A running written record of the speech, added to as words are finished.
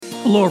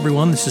Hello,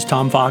 everyone. This is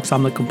Tom Fox.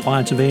 I'm the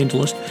Compliance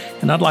Evangelist,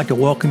 and I'd like to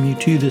welcome you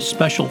to this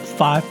special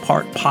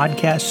 5-part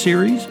podcast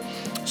series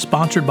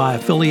sponsored by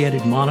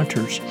Affiliated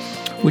Monitors,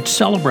 which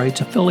celebrates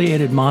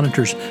Affiliated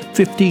Monitors'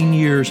 15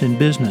 years in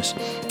business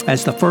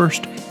as the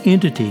first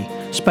entity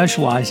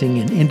specializing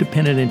in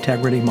independent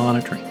integrity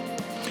monitoring.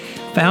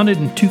 Founded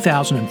in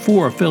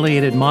 2004,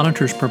 Affiliated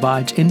Monitors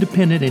provides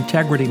independent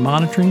integrity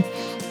monitoring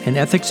and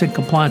ethics and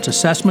compliance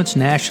assessments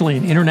nationally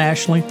and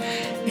internationally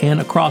and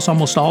across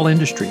almost all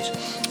industries.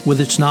 With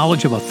its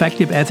knowledge of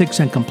effective ethics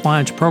and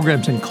compliance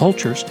programs and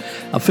cultures,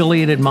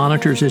 Affiliated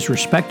Monitors is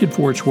respected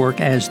for its work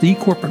as the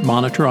corporate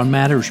monitor on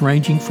matters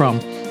ranging from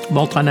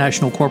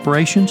multinational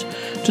corporations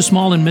to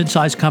small and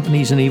mid-sized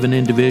companies and even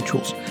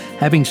individuals.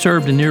 Having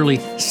served in nearly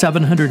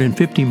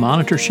 750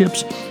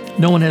 monitorships,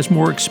 no one has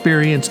more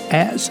experience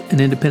as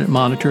an independent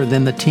monitor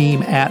than the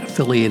team at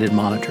Affiliated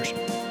Monitors.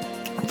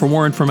 For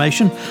more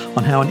information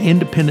on how an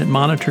independent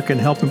monitor can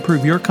help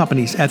improve your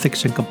company's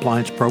ethics and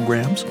compliance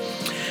programs,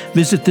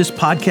 visit this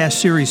podcast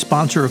series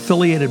sponsor,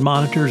 Affiliated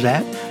Monitors,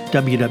 at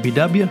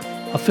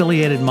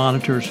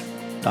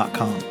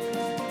www.affiliatedmonitors.com.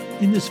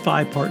 In this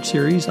 5-part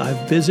series, I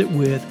visit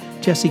with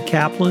Jesse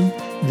Kaplan,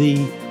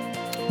 the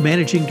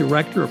Managing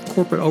Director of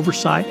Corporate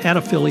Oversight at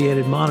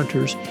Affiliated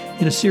Monitors,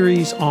 in a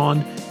series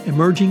on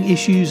emerging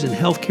issues in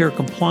healthcare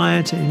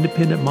compliance and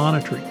independent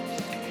monitoring.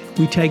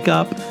 We take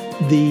up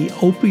the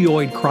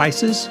opioid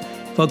crisis,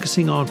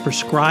 focusing on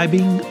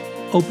prescribing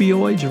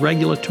opioids,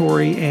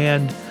 regulatory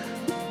and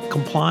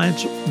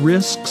compliance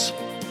risks,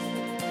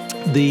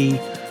 the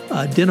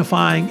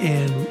identifying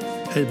and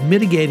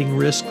mitigating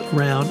risk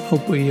around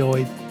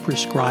opioid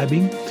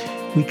prescribing.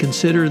 We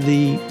consider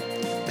the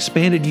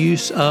expanded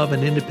use of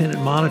an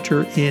independent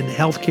monitor in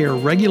healthcare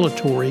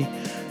regulatory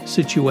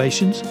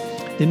situations.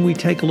 Then we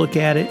take a look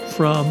at it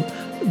from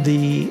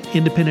the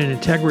independent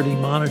integrity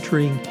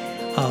monitoring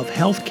of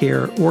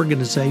healthcare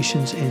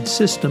organizations and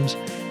systems.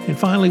 And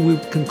finally, we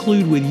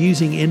conclude with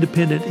using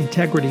independent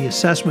integrity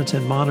assessments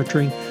and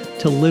monitoring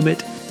to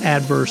limit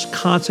adverse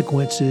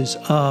consequences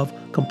of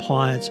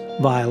compliance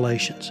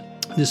violations.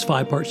 This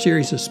 5-part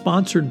series is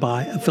sponsored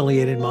by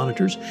Affiliated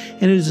Monitors,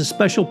 and it is a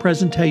special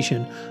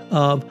presentation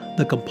of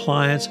the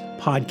Compliance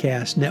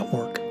Podcast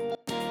Network.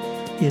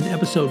 In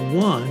episode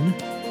 1,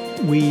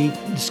 we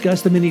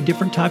discuss the many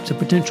different types of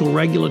potential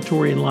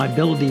regulatory and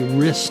liability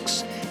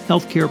risks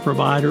healthcare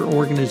provider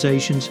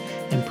organizations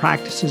and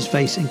practices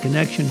face in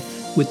connection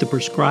with the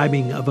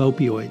prescribing of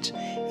opioids.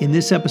 In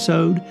this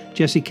episode,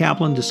 Jesse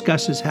Kaplan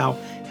discusses how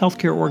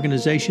healthcare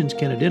organizations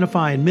can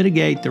identify and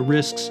mitigate the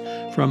risks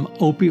from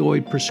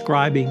opioid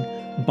prescribing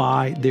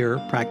by their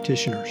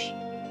practitioners.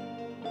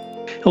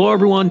 Hello,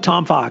 everyone.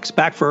 Tom Fox,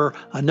 back for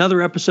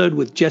another episode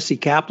with Jesse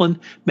Kaplan,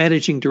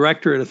 Managing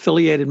Director at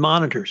Affiliated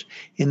Monitors.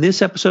 In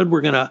this episode, we're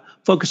going to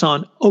focus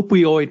on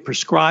opioid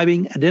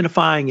prescribing,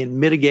 identifying and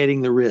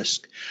mitigating the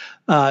risk.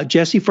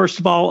 Jesse, first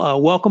of all,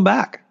 welcome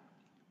back.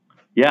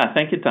 Yeah,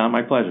 thank you, Tom.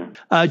 My pleasure.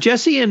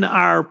 Jesse, in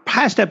our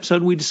past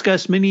episode, we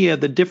discussed many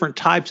of the different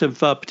types of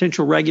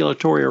potential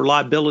regulatory or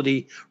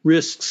liability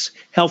risks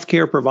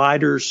healthcare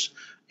providers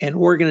and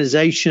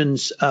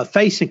organizations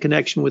face in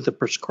connection with the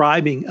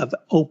prescribing of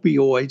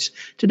opioids.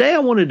 Today, I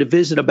wanted to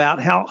visit about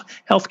how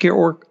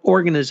healthcare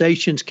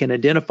organizations can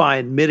identify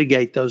and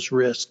mitigate those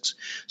risks.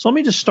 So let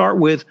me just start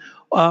with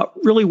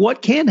really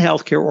what can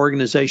healthcare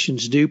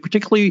organizations do,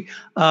 particularly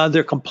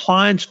their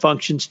compliance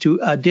functions,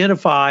 to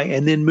identify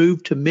and then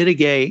move to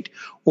mitigate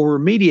or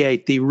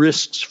remediate the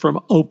risks from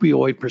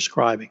opioid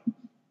prescribing?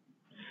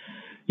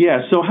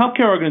 Yeah, so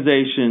healthcare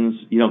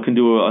organizations, can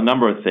do a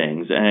number of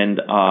things,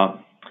 and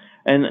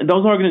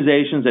those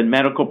organizations and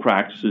medical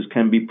practices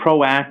can be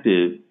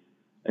proactive,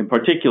 in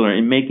particular,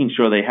 in making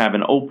sure they have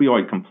an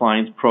opioid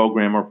compliance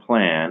program or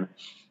plan,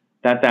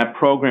 that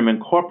program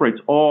incorporates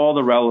all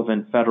the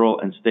relevant federal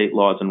and state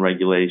laws and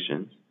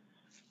regulations.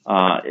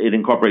 It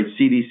incorporates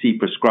CDC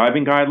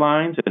prescribing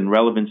guidelines and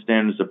relevant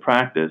standards of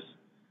practice,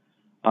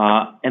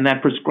 and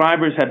that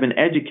prescribers have been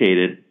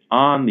educated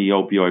on the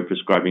opioid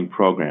prescribing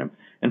program.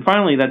 And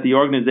finally, that the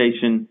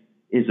organization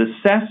is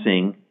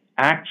assessing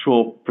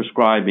actual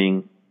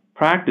prescribing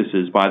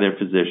practices by their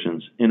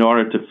physicians in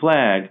order to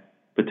flag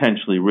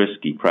potentially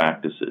risky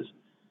practices.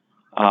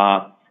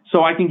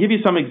 So I can give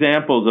you some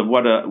examples of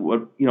what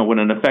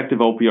an effective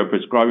opioid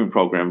prescribing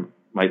program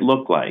might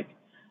look like.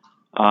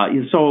 An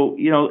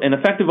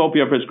effective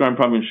opioid prescribing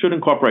program should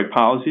incorporate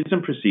policies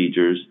and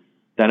procedures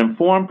that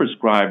inform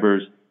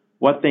prescribers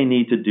what they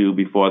need to do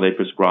before they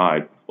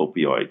prescribe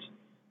opioids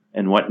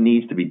and what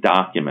needs to be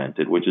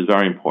documented, which is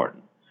very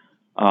important.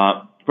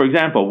 For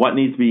example, what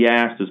needs to be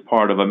asked as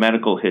part of a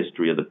medical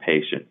history of the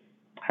patient?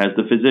 Has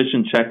the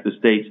physician checked the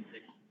state's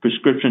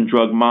prescription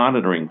drug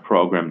monitoring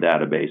program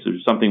database, which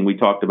is something we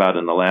talked about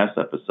in the last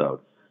episode?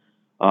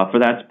 For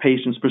that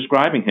patient's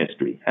prescribing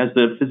history. Has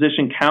the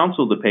physician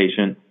counseled the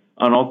patient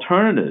on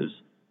alternatives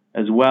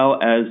as well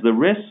as the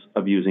risks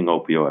of using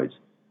opioids?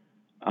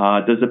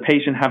 Does the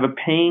patient have a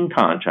pain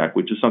contract,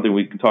 which is something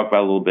we can talk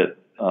about a little bit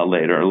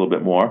later, a little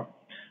bit more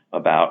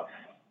about?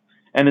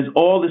 And is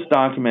all this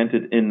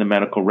documented in the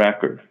medical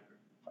record?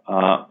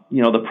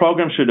 The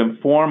program should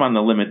inform on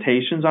the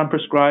limitations on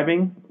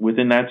prescribing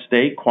within that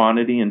state,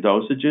 quantity and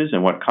dosages,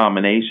 and what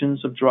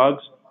combinations of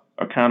drugs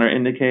are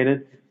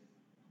counterindicated.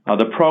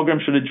 The program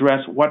should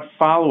address what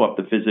follow-up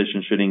the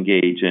physician should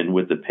engage in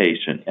with the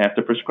patient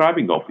after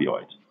prescribing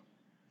opioids.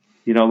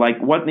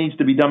 Like what needs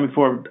to be done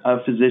before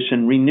a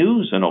physician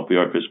renews an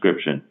opioid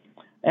prescription.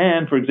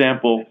 And, for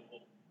example,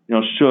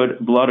 should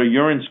blood or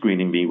urine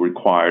screening be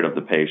required of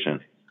the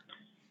patient?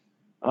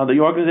 The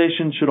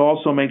organization should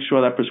also make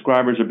sure that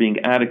prescribers are being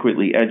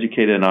adequately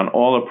educated on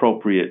all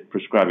appropriate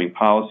prescribing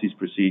policies,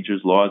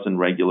 procedures, laws, and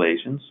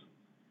regulations.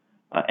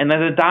 And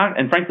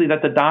frankly,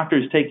 that the doctor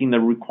is taking the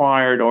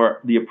required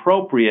or the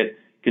appropriate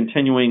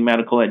continuing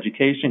medical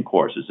education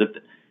courses.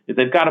 If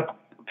they've got a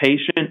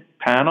patient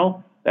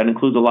panel that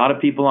includes a lot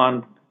of people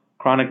on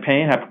chronic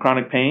pain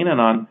and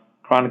on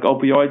chronic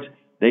opioids,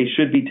 they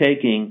should be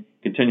taking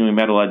continuing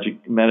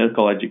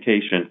medical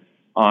education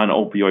on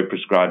opioid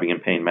prescribing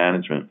and pain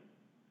management.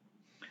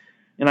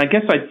 And I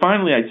guess I'd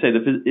say,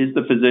 is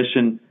the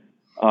physician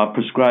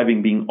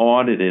prescribing being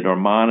audited or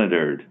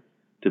monitored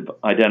to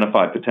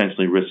identify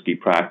potentially risky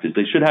practice?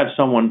 They should have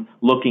someone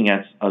looking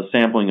at a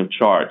sampling of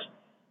charts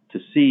to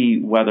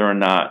see whether or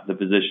not the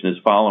physician is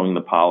following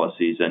the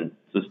policies and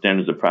the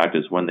standards of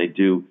practice when they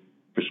do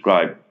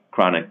prescribe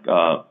chronic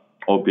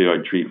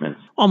opioid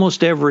treatments.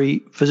 Almost every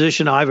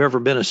physician I've ever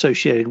been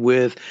associated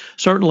with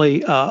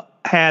certainly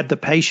had the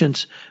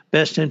patient's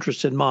best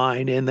interest in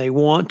mind, and they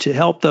want to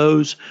help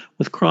those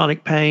with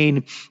chronic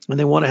pain, and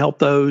they want to help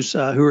those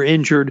who are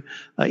injured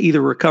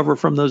either recover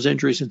from those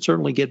injuries and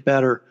certainly get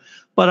better.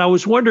 But I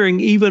was wondering,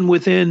 even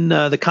within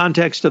the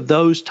context of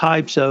those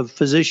types of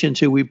physicians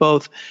who we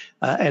both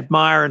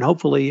admire and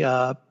hopefully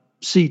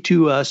see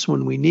to us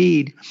when we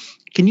need,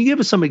 can you give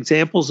us some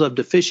examples of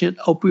deficient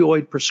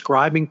opioid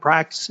prescribing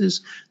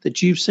practices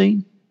that you've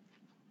seen?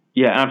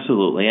 Yeah,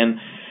 absolutely. And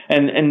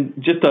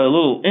just a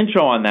little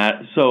intro on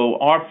that. So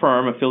our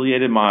firm,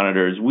 Affiliated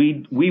Monitors,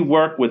 we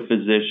work with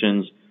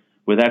physicians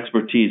with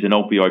expertise in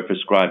opioid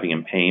prescribing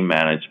and pain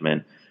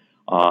management.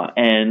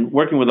 And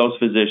working with those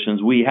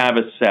physicians, we have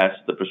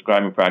assessed the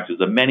prescribing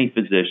practices of many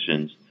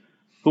physicians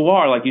who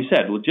are, like you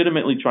said,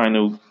 legitimately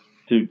trying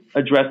to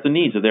address the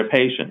needs of their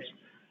patients.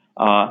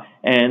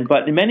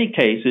 But in many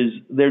cases,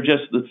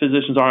 the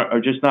physicians are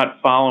just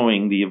not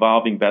following the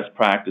evolving best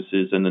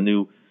practices and the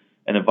new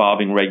and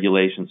evolving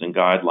regulations and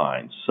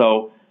guidelines.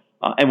 So,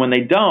 and when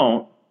they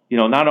don't,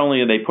 not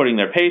only are they putting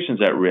their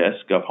patients at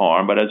risk of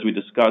harm, but as we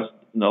discussed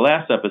in the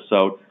last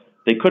episode,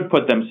 they could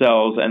put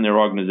themselves and their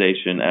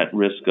organization at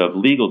risk of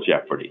legal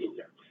jeopardy.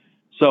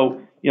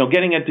 So,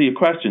 getting into your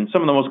question,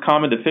 some of the most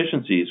common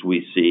deficiencies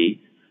we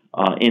see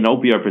in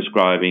opioid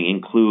prescribing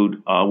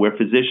include where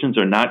physicians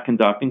are not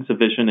conducting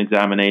sufficient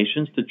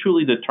examinations to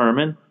truly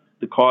determine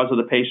the cause of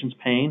the patient's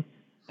pain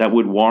that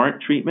would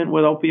warrant treatment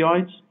with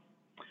opioids.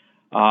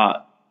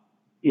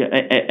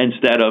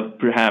 Instead of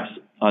perhaps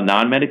a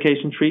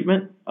non-medication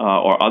treatment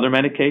or other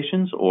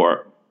medications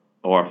or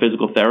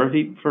physical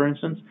therapy, for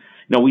instance.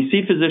 We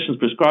see physicians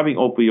prescribing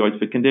opioids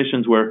for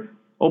conditions where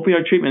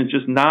opioid treatment is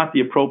just not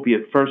the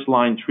appropriate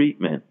first-line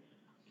treatment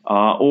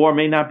or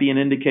may not be an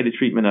indicated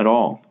treatment at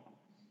all.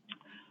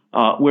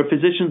 Where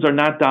physicians are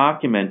not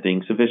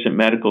documenting sufficient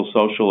medical,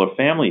 social, or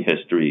family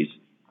histories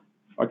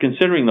or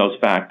considering those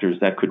factors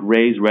that could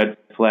raise red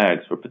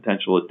flags for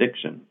potential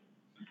addiction.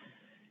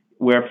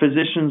 Where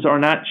physicians are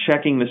not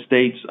checking the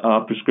state's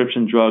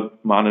prescription drug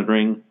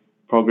monitoring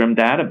program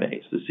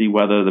database to see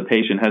whether the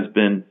patient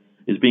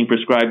is being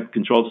prescribed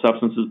controlled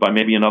substances by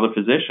maybe another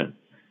physician.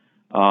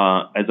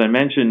 As I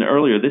mentioned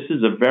earlier, this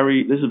is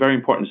very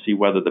important to see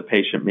whether the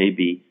patient may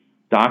be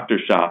doctor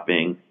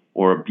shopping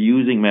or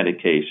abusing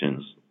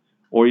medications,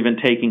 or even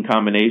taking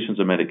combinations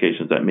of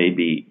medications that may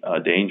be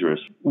dangerous.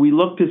 We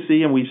look to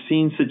see, and we've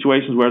seen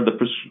situations where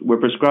we're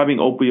prescribing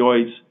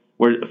opioids,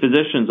 where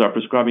physicians are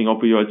prescribing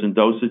opioids in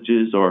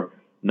dosages or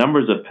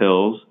numbers of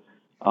pills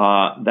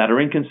that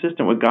are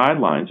inconsistent with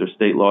guidelines or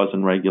state laws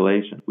and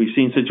regulations. We've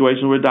seen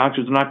situations where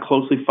doctors are not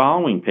closely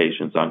following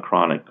patients on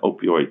chronic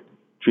opioid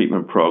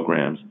treatment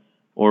programs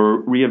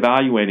or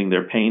reevaluating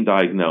their pain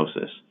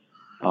diagnosis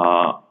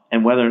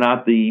and whether or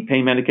not the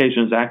pain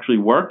medication is actually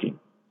working.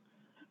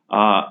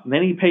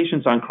 Many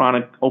patients on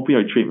chronic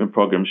opioid treatment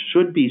programs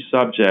should be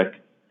subject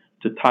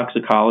to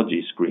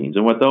toxicology screens.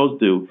 And what those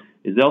do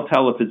is they'll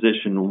tell a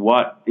physician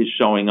what is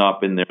showing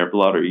up in their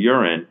blood or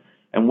urine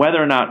and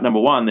whether or not, number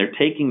one, they're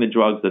taking the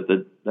drugs that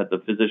the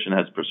physician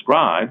has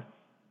prescribed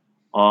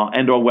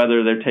and or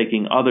whether they're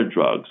taking other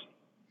drugs.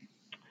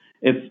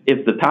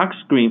 If the tox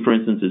screen, for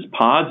instance, is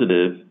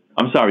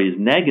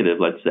negative,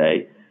 let's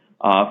say,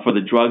 for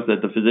the drugs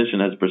that the physician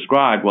has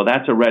prescribed, well,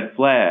 that's a red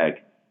flag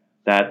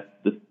that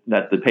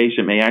the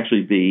patient may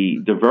actually be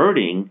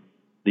diverting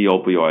the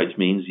opioids,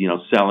 means,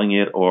 selling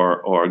it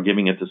or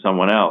giving it to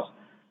someone else.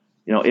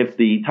 If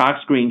the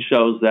tox screen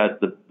shows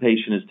that the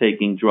patient is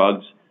taking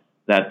drugs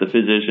that the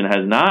physician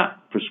has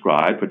not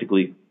prescribed,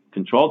 particularly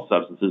controlled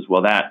substances,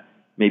 well, that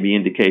may be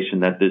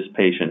indication that this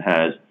patient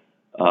has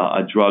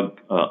a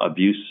drug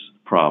abuse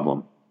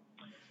problem.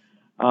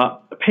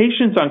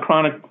 Patients on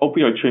chronic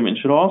opioid treatment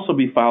should also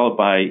be followed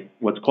by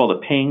what's called a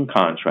pain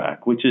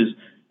contract, which is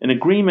an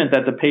agreement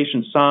that the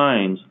patient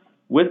signs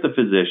with the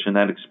physician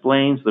that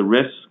explains the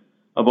risks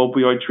of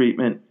opioid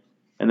treatment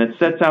and that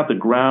sets out the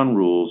ground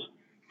rules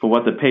for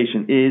what the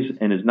patient is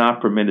and is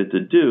not permitted to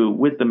do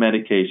with the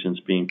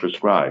medications being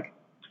prescribed.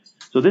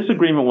 So this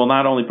agreement will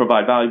not only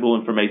provide valuable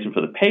information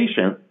for the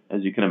patient,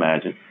 as you can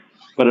imagine,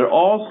 but it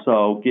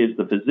also gives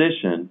the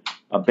physician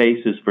a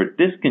basis for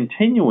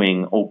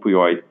discontinuing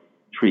opioid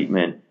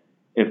treatment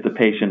if the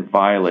patient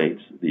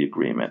violates the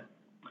agreement.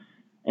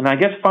 And I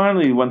guess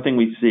finally, one thing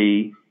we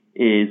see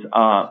is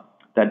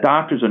that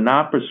doctors are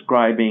not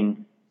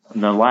prescribing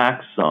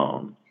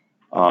naloxone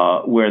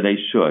where they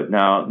should.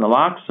 Now,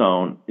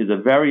 naloxone is a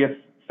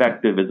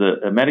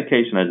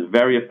medication that is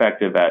very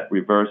effective at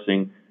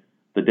reversing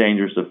the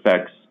dangerous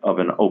effects of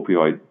an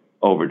opioid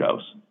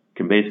overdose. It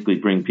can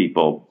basically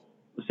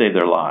save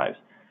their lives.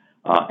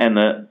 And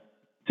the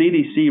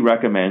CDC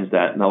recommends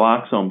that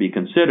naloxone be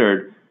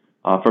considered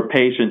for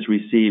patients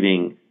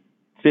receiving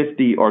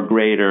 50 or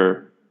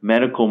greater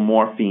medical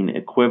morphine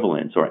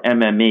equivalents, or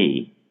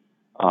MME,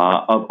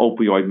 of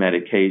opioid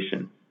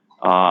medication.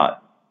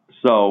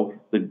 So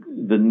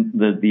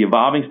the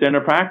evolving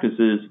standard practice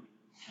is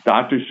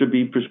doctors should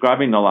be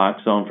prescribing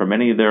naloxone for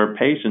many of their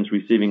patients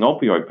receiving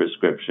opioid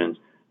prescriptions.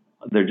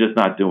 They're just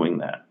not doing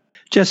that.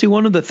 Jesse,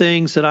 one of the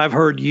things that I've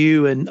heard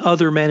you and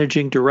other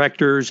managing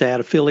directors at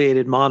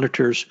affiliated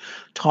monitors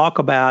talk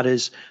about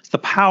is the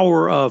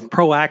power of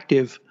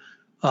proactive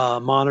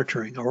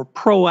monitoring or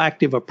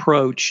proactive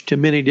approach to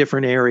many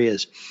different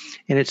areas.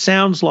 And it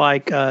sounds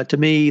like to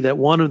me that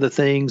one of the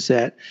things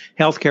that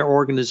healthcare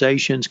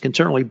organizations can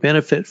certainly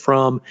benefit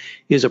from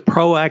is a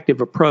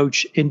proactive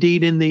approach,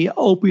 indeed in the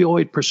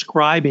opioid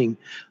prescribing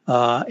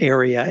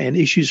area and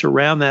issues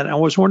around that. I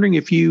was wondering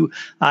if you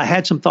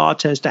had some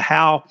thoughts as to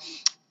how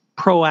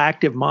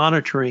proactive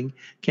monitoring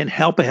can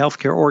help a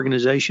healthcare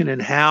organization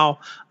and how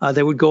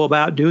they would go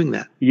about doing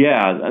that.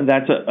 Yeah,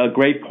 that's a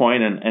great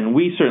point, and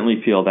we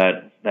certainly feel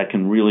that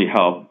can really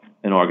help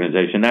an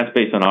organization. That's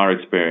based on our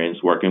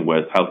experience working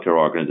with healthcare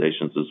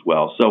organizations as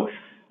well. So,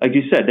 like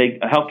you said, a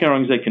healthcare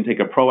organization can take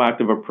a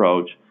proactive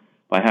approach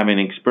by having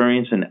an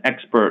experienced and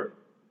expert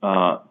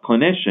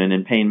clinician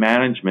in pain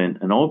management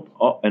and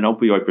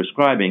opioid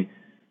prescribing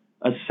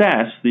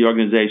assess the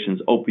organization's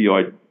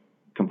opioid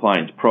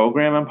compliance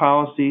program and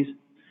policies,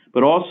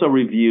 but also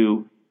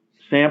review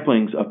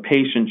samplings of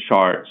patient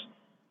charts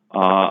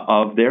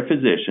of their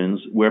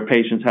physicians where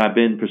patients have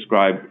been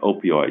prescribed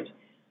opioids.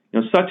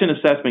 Such an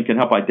assessment can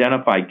help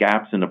identify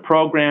gaps in the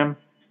program.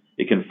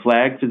 It can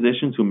flag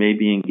physicians who may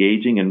be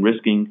engaging in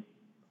risky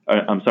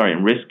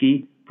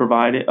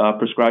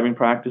prescribing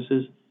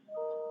practices.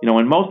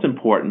 And most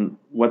important,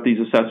 what these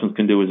assessments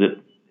can do is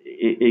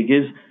it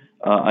gives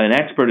an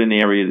expert in the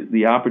area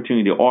the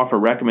opportunity to offer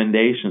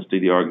recommendations to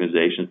the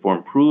organization for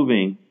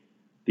improving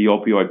the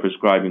opioid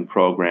prescribing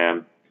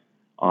program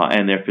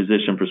and their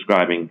physician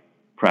prescribing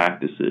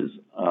practices.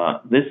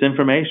 This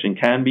information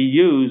can be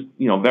used,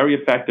 very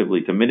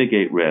effectively to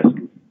mitigate risk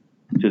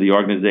to the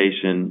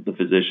organization, the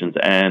physicians,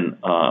 and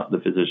the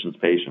physician's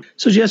patients.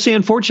 So, Jesse,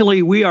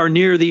 unfortunately, we are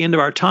near the end of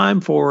our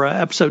time for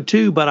episode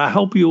 2, but I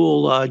hope you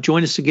will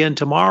join us again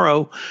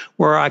tomorrow,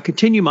 where I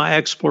continue my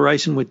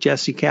exploration with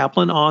Jesse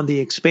Kaplan on the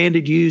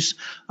expanded use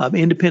of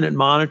independent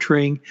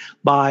monitoring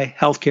by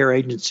healthcare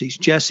agencies.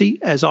 Jesse,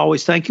 as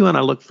always, thank you, and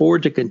I look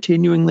forward to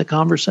continuing the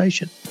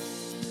conversation.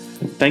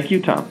 Thank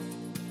you, Tom.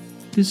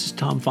 This is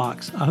Tom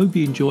Fox. I hope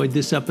you enjoyed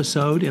this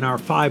episode in our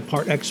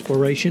 5-part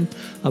exploration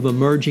of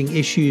emerging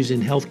issues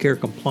in healthcare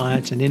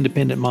compliance and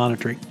independent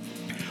monitoring.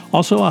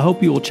 Also, I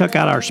hope you will check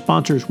out our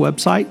sponsor's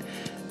website,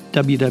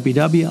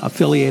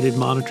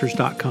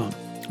 www.affiliatedmonitors.com.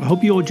 I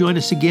hope you will join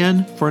us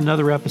again for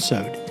another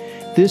episode.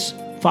 This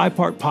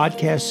 5-part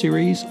podcast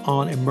series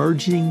on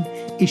emerging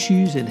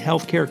issues in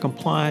healthcare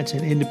compliance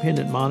and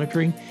independent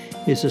monitoring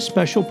is a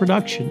special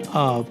production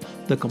of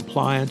the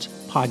Compliance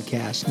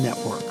Podcast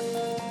Network.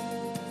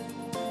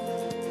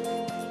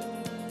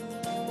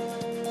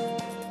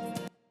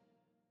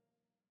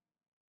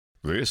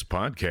 This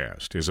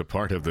podcast is a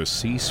part of the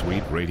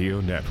C-Suite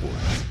Radio Network.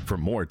 For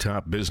more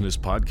top business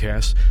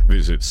podcasts,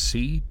 visit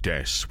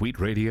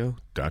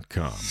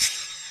c-suiteradio.com.